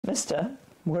Mister,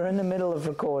 we're in the middle of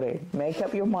recording. Make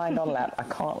up your mind on that. I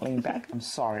can't lean back. I'm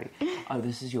sorry. Oh,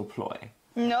 this is your ploy.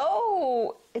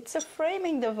 No, it's a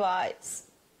framing device.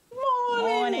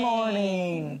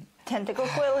 Morning. Tentacle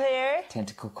Quill here.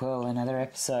 Tentacle Quill, another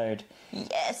episode.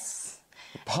 Yes.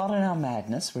 Pardon our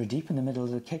madness. We're deep in the middle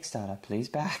of the Kickstarter. Please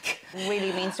back.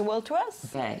 Really means the world to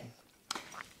us. Okay.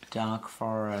 Dark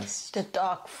Forest. The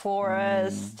Dark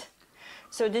Forest.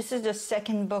 So this is the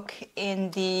second book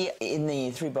in the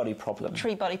Three-Body Problem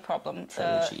Three-Body Problem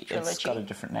trilogy. It's got a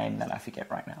different name that I forget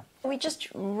right now. We just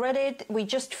read it. We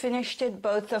just finished it,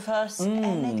 both of us,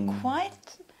 and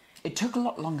It took a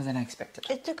lot longer than I expected.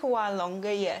 It took a while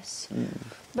longer, yes.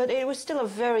 But it was still a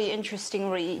very interesting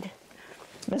read.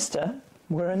 Mister,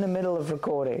 we're in the middle of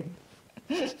recording.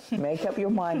 Make up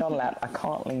your mind on that. I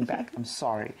can't lean back. I'm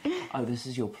sorry. Oh, this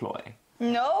is your ploy.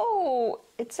 No,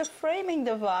 it's a framing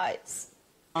device.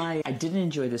 I didn't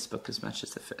enjoy this book as much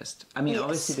as the first. I mean, Yes.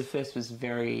 obviously the first was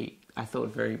very highly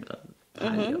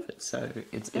of it, so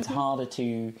it's harder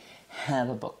to have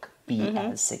a book be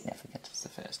as significant as the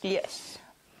first. Yes.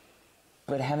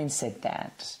 But having said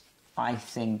that, I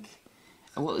think,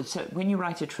 well, so when you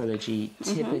write a trilogy,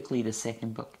 typically the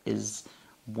second book is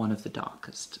one of the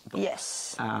darkest books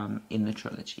Yes. in the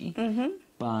trilogy.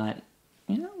 But,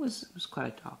 you know, it was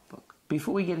quite a dark book.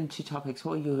 Before we get into topics,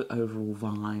 what are your overall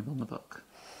vibe on the book?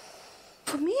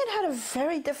 For me, it had a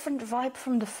very different vibe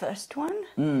from the first one.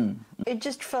 It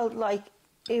just felt like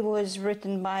it was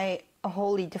written by a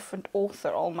wholly different author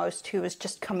almost, who was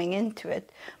just coming into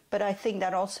it. But I think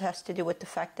that also has to do with the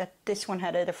fact that this one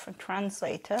had a different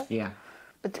translator. Yeah.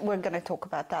 But we're going to talk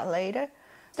about that later.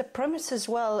 The premise as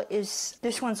well is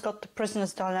this one's got the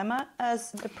prisoner's dilemma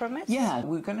as the premise. Yeah,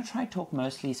 we're going to try to talk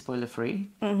mostly spoiler-free,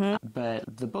 but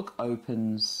the book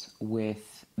opens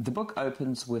with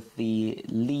the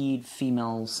lead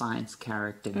female science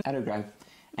character, Adograve,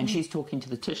 and she's talking to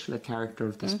the titular character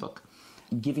of this book,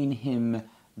 giving him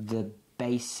the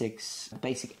basic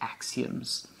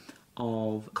axioms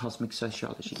of cosmic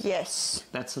sociology. Yes.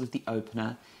 That's sort of the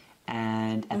opener.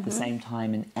 And at the same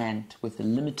time, an ant with a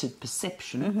limited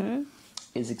perception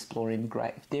is exploring the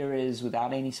grave. There is,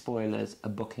 without any spoilers, a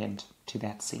bookend to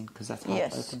that scene, because that's how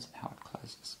it opens and how it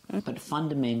closes. But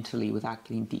fundamentally, without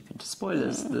getting deep into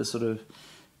spoilers, the sort of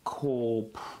core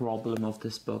problem of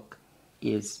this book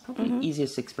is probably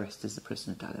easiest expressed as the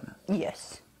prisoner dilemma.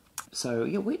 Yes. So,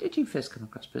 yeah, where did you first come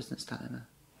across prisoner's dilemma?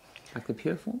 Like the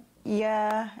pure form?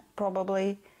 Yeah,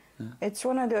 probably. It's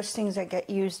one of those things that get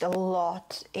used a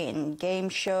lot in game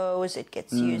shows. It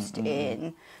gets used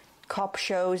in cop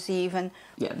shows even.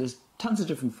 Yeah, there's tons of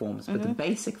different forms, but the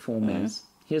basic form is,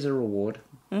 here's a reward.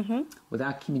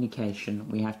 Without communication,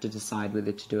 we have to decide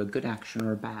whether to do a good action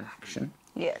or a bad action.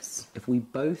 Yes. If we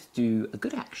both do a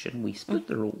good action, we split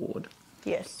the reward.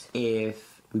 Yes.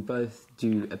 If we both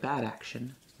do a bad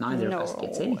action, neither of us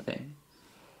gets reward. anything.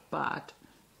 But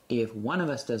if one of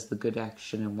us does the good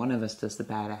action and one of us does the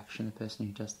bad action, the person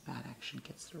who does the bad action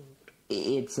gets the reward.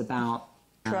 It's about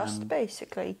Trust,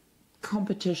 basically.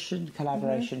 competition,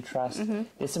 collaboration, trust.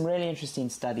 There's some really interesting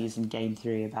studies in game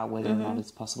theory about whether or not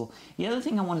it's possible. The other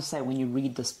thing I want to say when you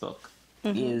read this book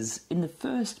is, in the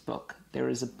first book, there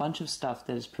is a bunch of stuff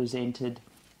that is presented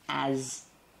as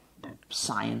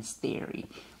science theory,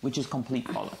 which is complete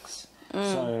bollocks.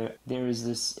 So there is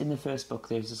this, in the first book,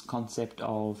 there's this concept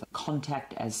of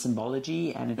contact as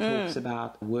symbology, and it talks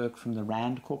about work from the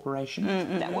Rand Corporation.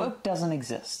 That work doesn't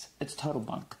exist. It's total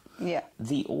bunk. Yeah.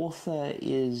 The author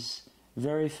is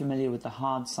very familiar with the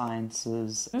hard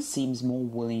sciences, seems more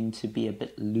willing to be a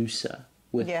bit looser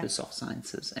with the soft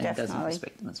sciences, and doesn't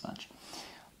respect them as much.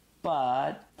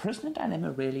 But Prisoner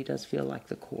Dilemma really does feel like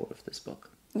the core of this book.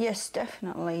 Yes,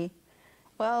 definitely.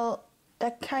 Well,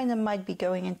 that kind of might be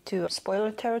going into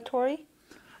spoiler territory.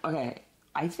 Okay,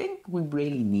 I think we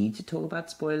really need to talk about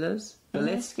spoilers, but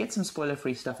let's get some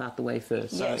spoiler-free stuff out the way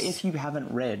first. So if you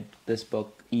haven't read this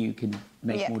book, you can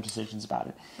make more decisions about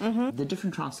it. The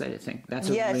different translator thing, that's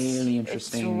a really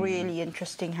interesting... It's really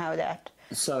interesting how that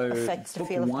affects the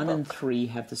feel of the book. Book 1 and 3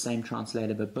 have the same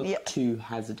translator, but book 2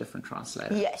 has a different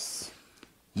translator. Yes.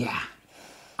 Yeah,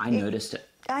 I noticed it.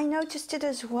 I noticed it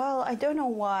as well. I don't know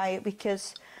why,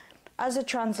 because as a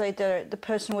translator, the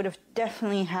person would have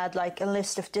definitely had like a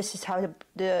list of this is how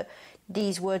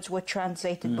these words were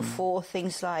translated before.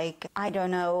 Things like, I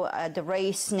don't know, the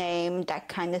race name, that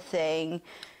kind of thing.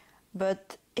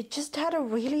 But it just had a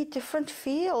really different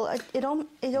feel. It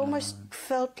almost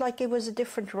felt like it was a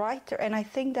different writer, and I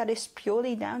think that is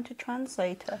purely down to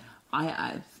translator.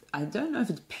 I don't know if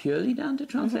it's purely down to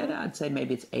translator. I'd say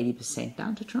maybe it's 80%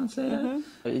 down to translator.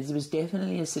 It was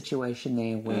definitely a situation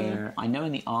there where I know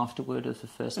in the afterword of the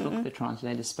first book, the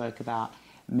translator spoke about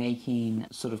making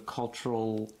sort of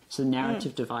cultural, so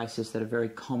narrative devices that are very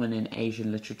common in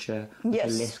Asian literature, which are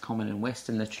less common in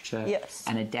Western literature,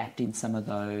 and adapting some of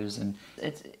those. And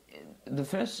it's the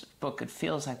first book, it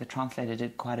feels like the translator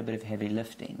did quite a bit of heavy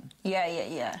lifting.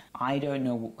 Yeah. I don't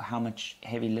know how much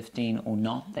heavy lifting or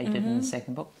not they did in the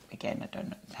second book. Again, I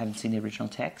don't know, haven't seen the original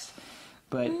text.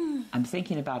 But I'm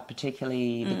thinking about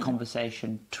particularly the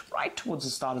conversation right towards the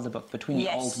start of the book between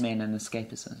the old men and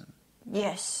escapism.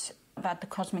 Yes, about the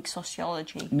cosmic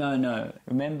sociology. No.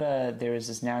 Remember, there is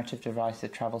this narrative device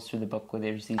that travels through the book where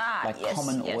there's these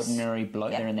common, ordinary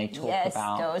bloke there, and they talk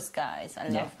about... Yes, those guys. I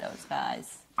love those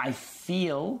guys. I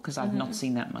feel, because I've not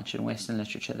seen that much in Western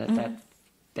literature, that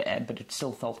but it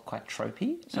still felt quite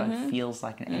tropey, so it feels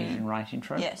like an Asian writing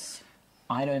trope. Yes.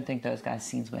 I don't think those guys'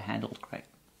 scenes were handled great.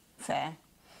 Fair.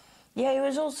 Yeah, it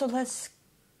was also less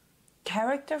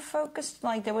character-focused,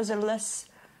 like there was a less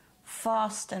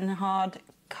fast and hard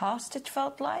cast, it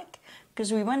felt like,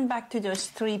 because we went back to those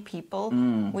three people,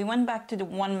 we went back to the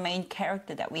one main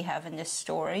character that we have in this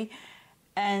story,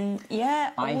 and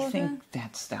I think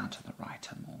that's down to the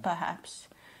writer more. Perhaps,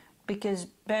 because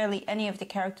barely any of the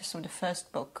characters from the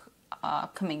first book are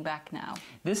coming back now.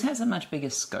 This has a much bigger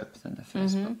scope than the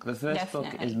first book. The first book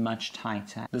is much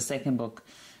tighter. The second book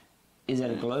is at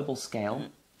a global scale.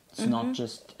 It's not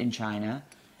just in China.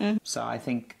 So I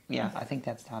think, I think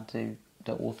that's down to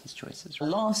the author's choices.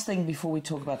 Last thing before we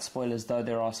talk about spoilers, though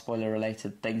there are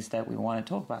spoiler-related things that we want to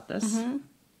talk about this,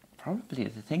 probably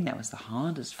the thing that was the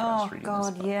hardest for us reading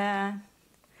this book. Yeah.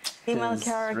 Female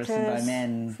characters written by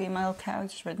men. Female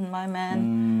characters written by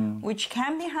men, which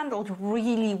can be handled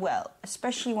really well,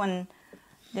 especially when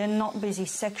they're not busy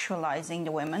sexualizing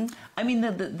the women. I mean,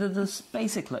 the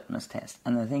basic litmus test,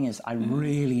 and the thing is, I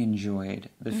really enjoyed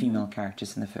the female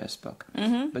characters in the first book.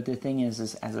 But the thing is,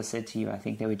 as I said to you, I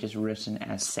think they were just written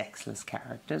as sexless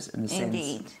characters in the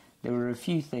sense there were a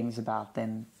few things about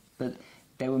them, but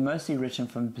they were mostly written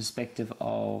from the perspective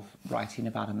of writing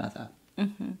about a mother.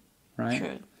 Right?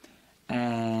 True.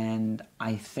 And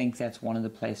I think that's one of the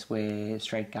places where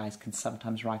straight guys can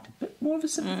sometimes write a bit more of a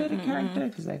sympathetic character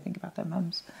because they think about their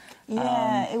mums.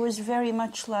 Yeah, it was very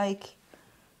much like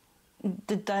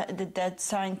the dead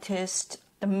scientist,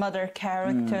 the mother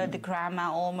character, the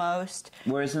grandma almost.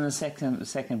 Whereas in the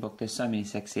second book, there's so many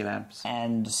sexy lamps,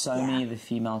 and so many of the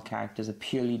female characters are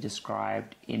purely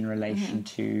described in relation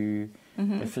to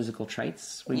their physical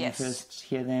traits when you first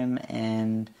hear them,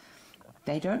 and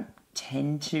they don't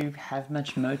tend to have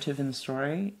much motive in the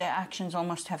story. Their actions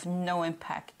almost have no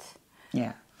impact.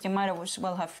 Yeah. They might as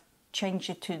well have changed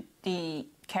it to the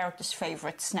character's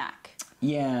favourite snack.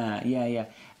 Yeah.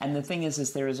 And the thing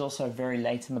is there is also very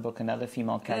late in the book another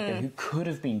female character who could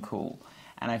have been cool,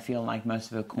 and I feel like most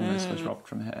of her coolness was robbed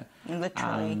from her.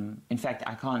 Literally. In fact,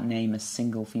 I can't name a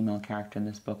single female character in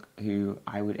this book who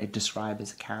I would describe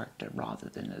as a character rather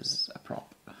than as a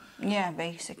prop. Yeah,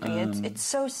 basically. It's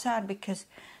so sad because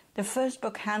the first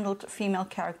book handled female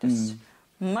characters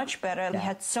much better. We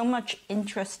had so much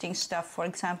interesting stuff. For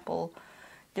example,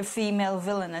 the female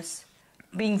villainess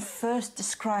being first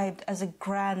described as a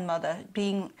grandmother,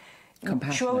 being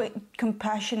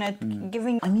compassionate,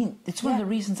 giving... I mean, it's one of the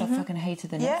reasons I fucking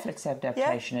hated the Netflix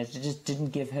adaptation. It just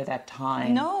didn't give her that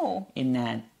time in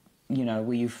that,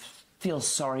 where you feel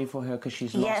sorry for her because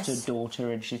she's lost her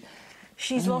daughter and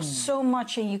she's lost so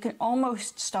much, and you can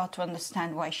almost start to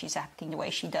understand why she's acting the way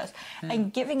she does.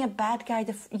 And giving a bad guy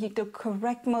the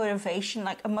correct motivation,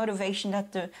 like a motivation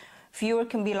that the viewer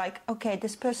can be like, okay,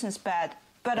 this person's bad,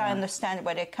 but I understand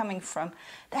where they're coming from.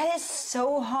 That is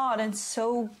so hard and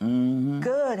so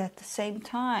good at the same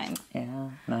time. Yeah,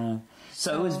 no.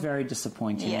 So it was very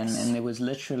disappointing, and there was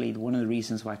literally, one of the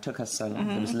reasons why it took us so long,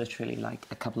 there was literally like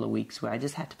a couple of weeks where I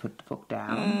just had to put the book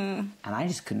down, and I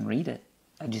just couldn't read it.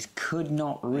 I just could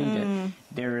not read it.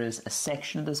 There is a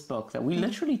section of this book that we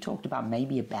literally talked about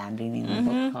maybe abandoning the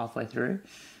book halfway through.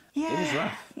 Yeah, it was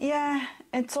rough. Yeah,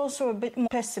 it's also a bit more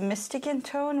pessimistic in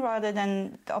tone rather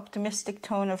than the optimistic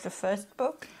tone of the first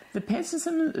book. The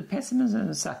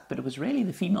pessimism sucked, but it was really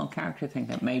the female character thing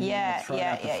that made me throw it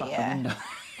out the fucking window.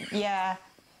 Yeah,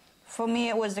 for me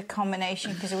it was a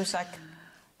combination because it was like,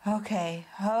 okay.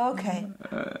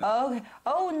 Oh,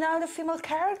 now the female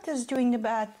character's doing the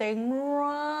bad thing.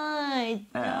 Right.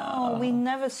 No, we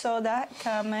never saw that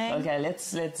coming. Okay,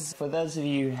 let's for those of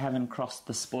you who haven't crossed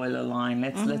the spoiler line,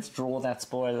 let's draw that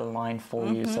spoiler line for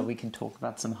you so we can talk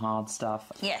about some hard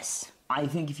stuff. Yes. I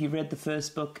think if you read the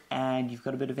first book and you've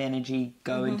got a bit of energy,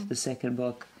 go into the second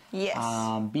book. Yes.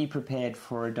 Be prepared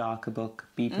for a darker book.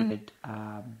 Be prepared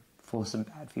for some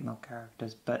bad female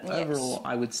characters. But overall,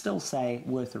 I would still say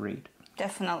worth a read.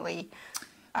 Definitely.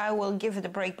 I will give it a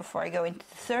break before I go into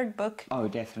the third book. Oh,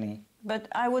 definitely. But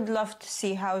I would love to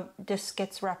see how this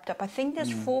gets wrapped up. I think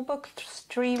there's 4 books,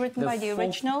 3 written by the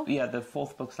original. Yeah, the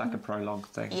 4th book's like a prologue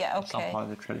thing. Yeah, It's not okay. part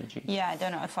of the trilogy. Yeah, I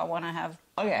don't know if I want to have...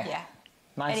 Okay. Yeah.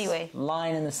 Nice Anyway.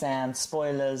 line in the sand,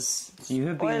 spoilers. You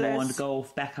have been warned,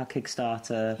 golf, back our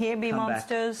Kickstarter. Here be come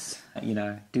monsters. Back, you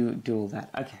know, do all that.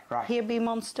 Okay, right. Here be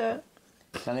monster.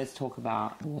 So let's talk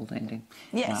about the world ending.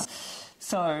 Yes.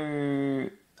 So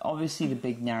obviously the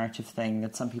big narrative thing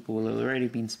that some people will have already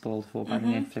been spoiled for by the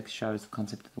Netflix show is the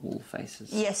concept of the wall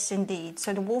faces. Yes, indeed.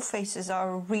 So the wall faces are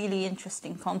a really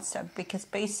interesting concept because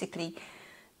basically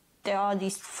there are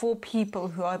these 4 people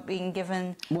who are being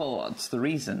given... Well, it's the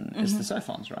reason. It's the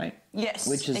Sophons, right? Yes,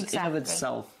 Which is exactly. in of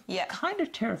itself kind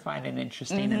of terrifying and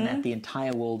interesting in that the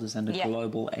entire world is under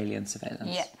global alien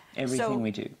surveillance. Yeah. Everything So we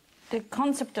do. The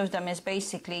concept of them is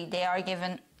basically they are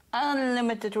given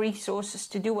unlimited resources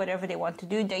to do whatever they want to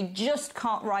do. They just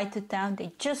can't write it down.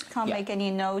 They just can't make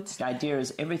any notes. The idea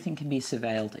is everything can be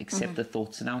surveilled except the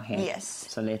thoughts in our head. Yes.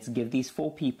 So let's give these 4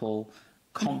 people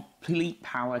complete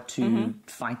power to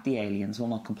fight the aliens. Well,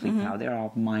 not complete power. There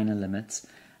are minor limits.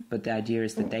 But the idea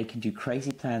is that they can do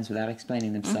crazy plans without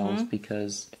explaining themselves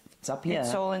because it's up here.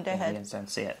 It's all in their the head. aliens don't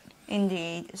see it.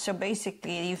 Indeed. So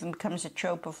basically it even becomes a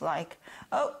trope of like,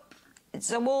 oh,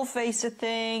 it's a wall facer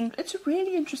thing. It's a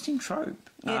really interesting trope.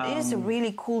 It is a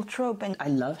really cool trope. And I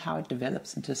love how it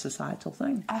develops into a societal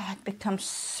thing. it becomes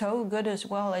so good as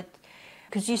well.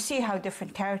 Because you see how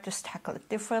different characters tackle it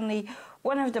differently.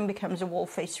 One of them becomes a wall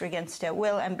facer against their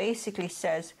will and basically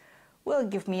says, well,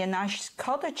 give me a nice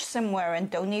cottage somewhere and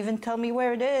don't even tell me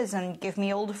where it is and give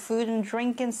me all the food and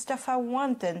drink and stuff I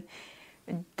want and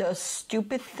does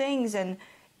stupid things and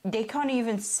they can't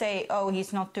even say, oh,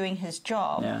 he's not doing his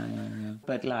job. Yeah.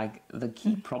 But, like, the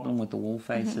key problem with the wall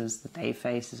faces that they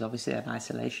face is obviously that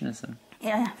isolationism.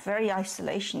 Yeah, very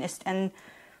isolationist. And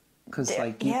because,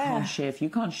 like, you can't share... If you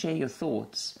can't share your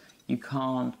thoughts, you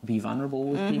can't be vulnerable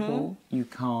with people. You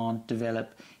can't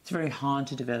develop... It's very hard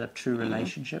to develop true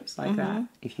relationships like that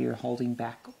if you're holding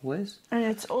back always. And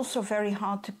it's also very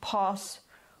hard to pass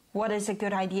what is a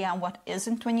good idea and what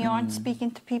isn't when you aren't speaking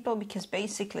to people because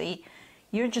basically...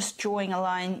 You're just drawing a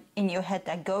line in your head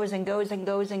that goes and goes and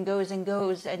goes and goes and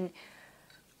goes and...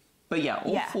 But yeah,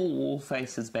 all 4 wall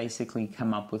faces basically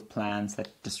come up with plans that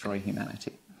destroy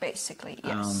humanity. Basically,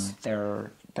 yes.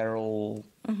 They're all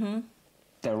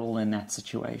in that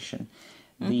situation.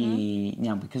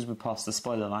 Now because we're past the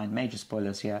spoiler line, major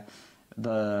spoilers here.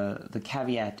 The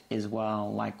caveat is,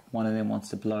 well, like one of them wants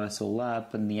to blow us all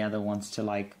up, and the other wants to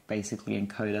like basically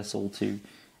encode us all to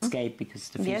escape because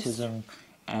defeatism.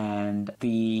 And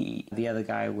the other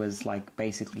guy was like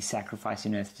basically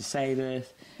sacrificing Earth to save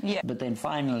Earth. Yeah. But then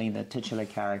finally the titular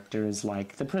character is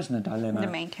like the prisoner dilemma. The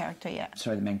main character, yeah.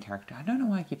 Sorry, the main character. I don't know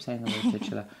why I keep saying the word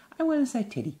titular. I want to say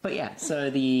titty. But yeah, so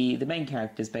the main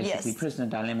character is basically prisoner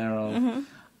dilemma of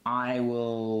I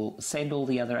will send all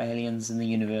the other aliens in the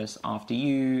universe after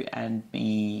you and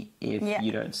me if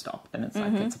you don't stop. And it's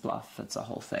like, it's a bluff. It's a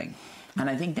whole thing. And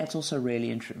I think that's also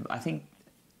really interesting. I think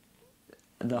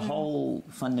the whole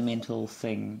fundamental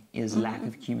thing is lack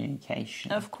of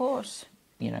communication. Of course.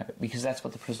 You know, because that's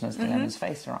what the prisoner's dilemma's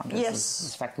face around. Is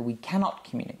this fact that we cannot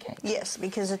communicate. Yes,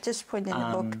 because at this point in the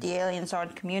book, the aliens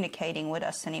aren't communicating with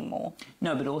us anymore.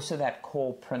 No, but also that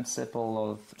core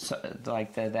principle of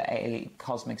like the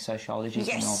cosmic sociology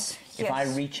thing of if I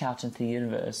reach out into the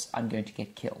universe, I'm going to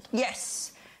get killed.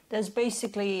 Yes, there's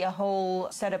basically a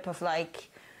whole setup of like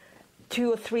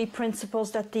 2 or 3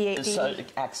 principles that the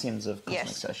axioms of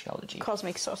sociology.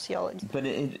 Cosmic sociology. But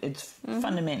it's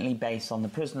fundamentally based on the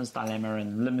prisoner's dilemma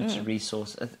and limited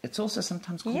resource. It's also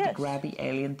sometimes called the grabby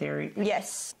alien theory.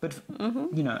 Yes. But,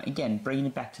 you know, again, bringing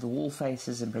it back to the wall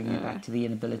faces and bringing it back to the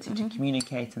inability to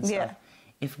communicate and stuff.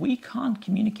 If we can't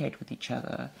communicate with each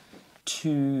other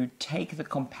to take the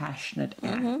compassionate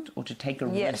act or to take a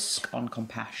risk on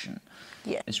compassion,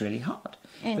 it's really hard.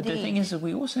 Indeed. But the thing is that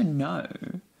we also know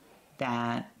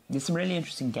that there's some really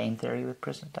interesting game theory with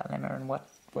prisoner dilemma and what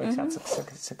works out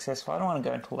successful. I don't want to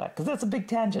go into all that because that's a big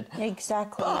tangent.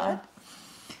 Exactly. But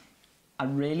I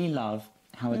really love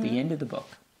how at the end of the book,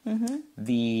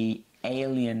 the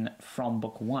alien from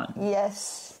book 1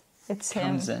 it's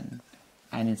comes him. in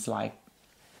and it's like,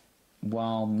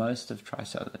 while most of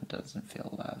Trisolan doesn't feel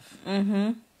love,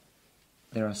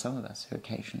 there are some of us who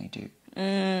occasionally do.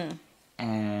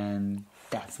 And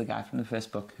that's the guy from the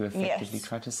first book who effectively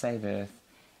tried to save Earth,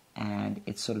 and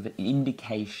it's sort of an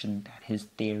indication that his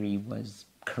theory was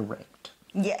correct.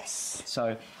 Yes.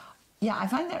 So, yeah, I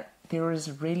find that there is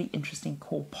a really interesting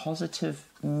core positive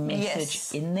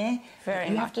message in there. Very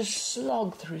you much. have to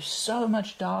slog through so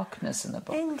much darkness in the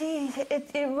book. Indeed,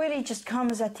 it really just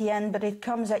comes at the end, but it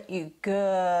comes at you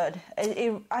good.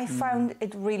 I found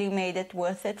it really made it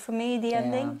worth it for me, the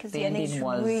ending, because the ending's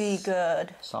was really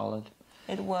good. Solid.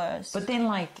 It was. But then,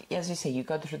 like, as you say, you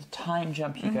go through the time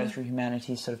jump, you go through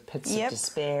humanity's sort of pits of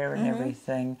despair and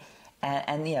everything.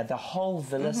 And yeah, the whole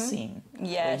villa scene.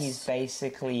 Yes. Where he's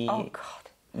basically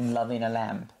loving a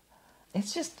lamp.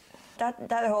 It's just...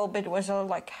 That whole bit was all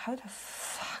like, how the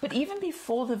fuck? But even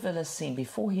before the villa scene,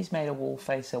 before he's made a wall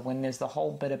facer, when there's the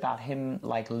whole bit about him,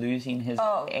 like, losing his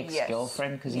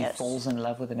ex-girlfriend because he falls in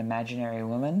love with an imaginary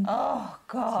woman. Oh,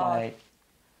 God. It's like...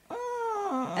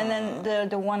 And then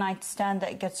the one-night stand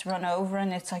that gets run over,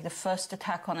 and it's like the first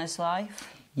attack on his life.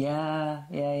 Yeah.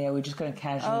 We're just going to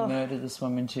casually murder this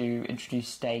woman to introduce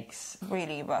stakes.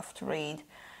 Really rough to read.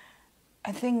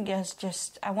 I think there's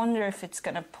just... I wonder if it's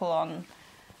going to pull on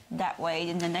that way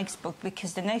in the next book,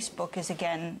 because the next book is,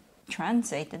 again,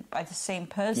 translated by the same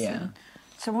person. Yeah.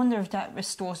 So I wonder if that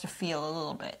restores the feel a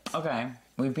little bit. Okay.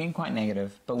 We've been quite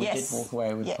negative, but we did walk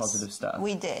away with positive stuff.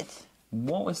 We did.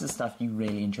 What was the stuff you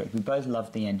really enjoyed? We both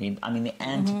loved the ending. I mean, the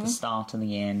ant at the start and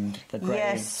the end, the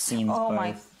grave scenes both. Oh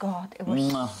my God, it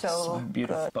was so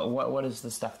beautiful. good. But what is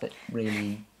the stuff that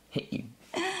really hit you?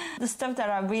 The stuff that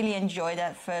I really enjoyed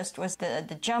at first was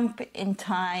the jump in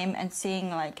time and seeing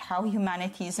like how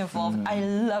humanity is evolved. I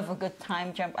love a good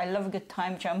time jump. I love a good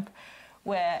time jump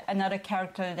where another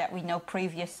character that we know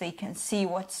previously can see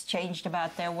what's changed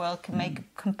about their world, can make a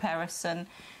comparison,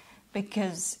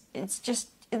 because it's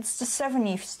the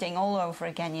 70s thing all over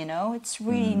again, you know? It's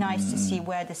really nice to see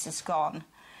where this has gone.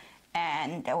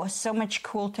 And there was so much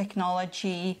cool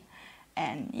technology.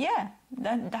 And yeah,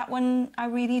 that one I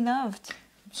really loved.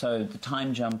 So the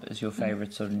time jump is your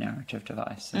favourite sort of narrative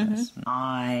device in this.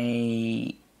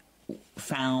 I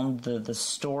found the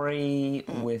story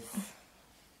with...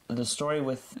 The story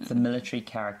with the military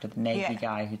character, the Navy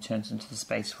guy who turns into the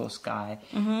Space Force guy,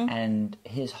 and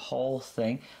his whole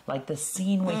thing, like the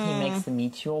scene where he makes the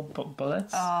meteor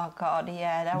bullets. Oh God,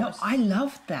 yeah, I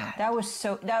loved that. That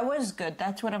was good.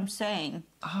 That's what I'm saying.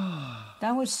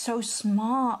 That was so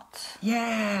smart.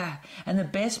 Yeah, and the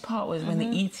best part was when the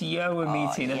ETO were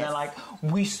meeting, and they're like,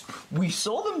 "We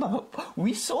saw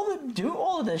them do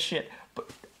all of this shit,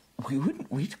 but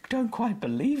we don't quite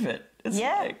believe it." It's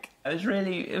like, it was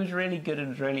really good and it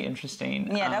was really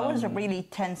interesting. Yeah, that was a really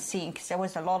tense scene because there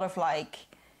was a lot of like,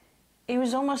 it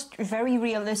was almost very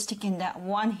realistic in that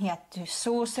one, he had to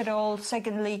source it all.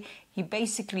 Secondly, he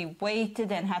basically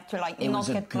waited and had to like not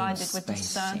get blinded with the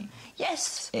sun. Scene.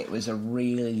 Yes. It was a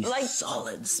really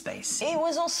solid space scene. It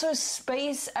was also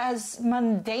space as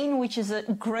mundane, which is a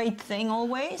great thing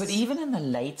always. But even in the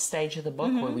late stage of the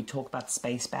book where we talk about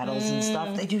space battles and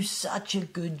stuff, they do such a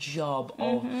good job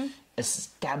of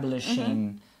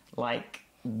establishing like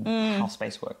how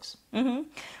space works.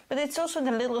 But it's also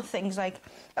the little things like,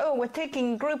 oh, we're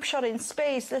taking group shot in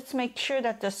space, let's make sure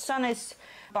that the sun is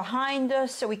behind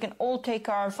us so we can all take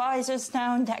our visors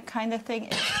down, that kind of thing.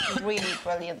 It's really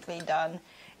brilliantly done.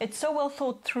 It's so well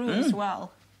thought through as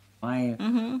well. I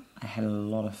had a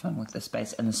lot of fun with the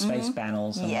space and the space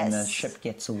battles and when the ship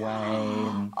gets away.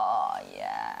 And... Oh,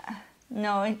 yeah.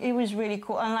 No, it was really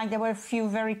cool. And like there were a few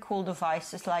very cool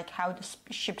devices, like how the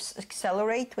ships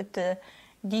accelerate with the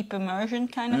deep immersion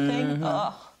kind of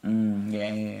thing.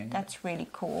 Yeah. That's really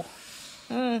cool.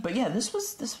 But yeah, this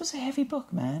was a heavy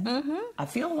book, man. I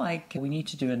feel like we need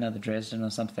to do another Dresden or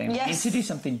something. Yes. We need to do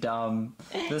something dumb.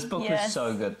 This book was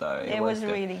so good, though. It was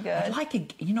really good.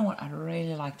 You know what? I'd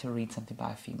really like to read something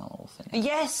by a female author.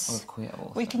 Yes. Or a queer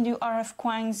author. We can do R.F.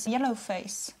 Kuang's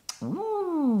Yellowface.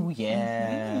 Ooh,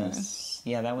 yes.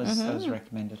 Yeah, that was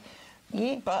recommended.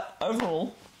 Yeah. But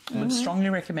overall, I would strongly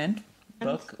recommend the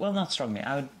book. Well, not strongly.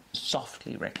 I would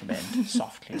softly recommend.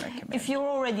 If you're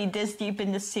already this deep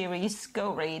in the series,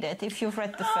 go read it. If you've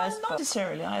read the first book. Not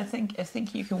necessarily. I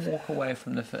think you can walk away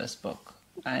from the first book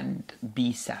and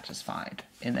be satisfied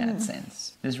in that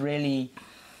sense. There's really...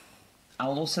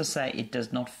 I'll also say it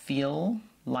does not feel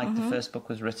like the first book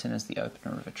was written as the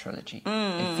opener of a trilogy.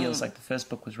 It feels like the first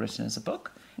book was written as a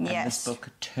book, and this book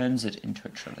turns it into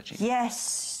a trilogy.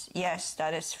 Yes,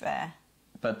 that is fair.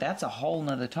 But that's a whole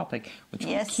nother topic, which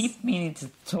we keep meaning to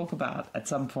talk about at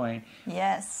some point.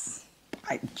 Yes.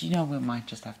 Do you know we might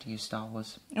just have to use Star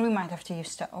Wars? We might have to use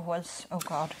Star Wars. Oh,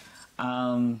 God.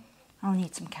 I'll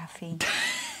need some caffeine.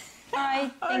 All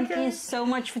right, thank you so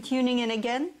much for tuning in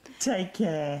again. Take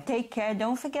care. Take care.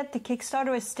 Don't forget the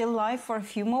Kickstarter is still live for a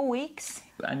few more weeks.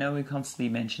 I know we constantly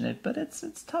mention it, but it's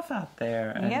tough out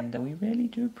there, and we really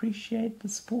do appreciate the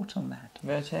support on that.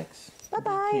 Vertex.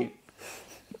 Bye-bye.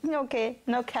 Okay,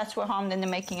 no cats were harmed in the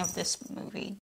making of this movie.